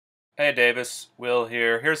Hey Davis, Will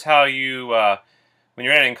here. Here's how you, when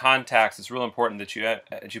you're adding contacts, it's real important that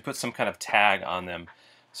you put some kind of tag on them.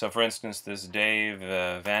 So for instance, this Dave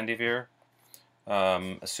Vandeveer,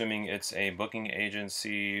 assuming it's a booking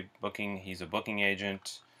agency, he's a booking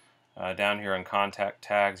agent. Down here on contact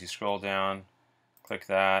tags, you scroll down, click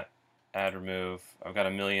that, add remove. I've got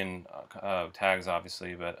a million tags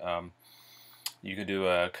obviously, but you could do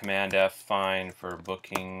a Command F find for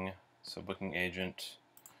booking, so booking agent.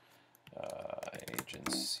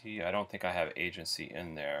 Agency. I don't think I have agency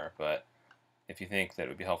in there, but if you think that it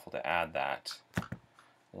would be helpful to add that,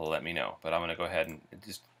 let me know. But I'm going to go ahead and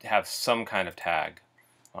just have some kind of tag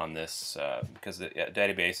on this because the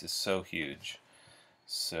database is so huge.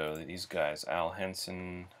 So these guys, Al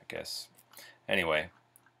Henson, I guess. Anyway,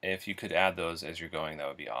 if you could add those as you're going, that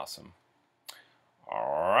would be awesome.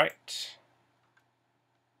 All right.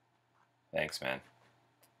 Thanks, man.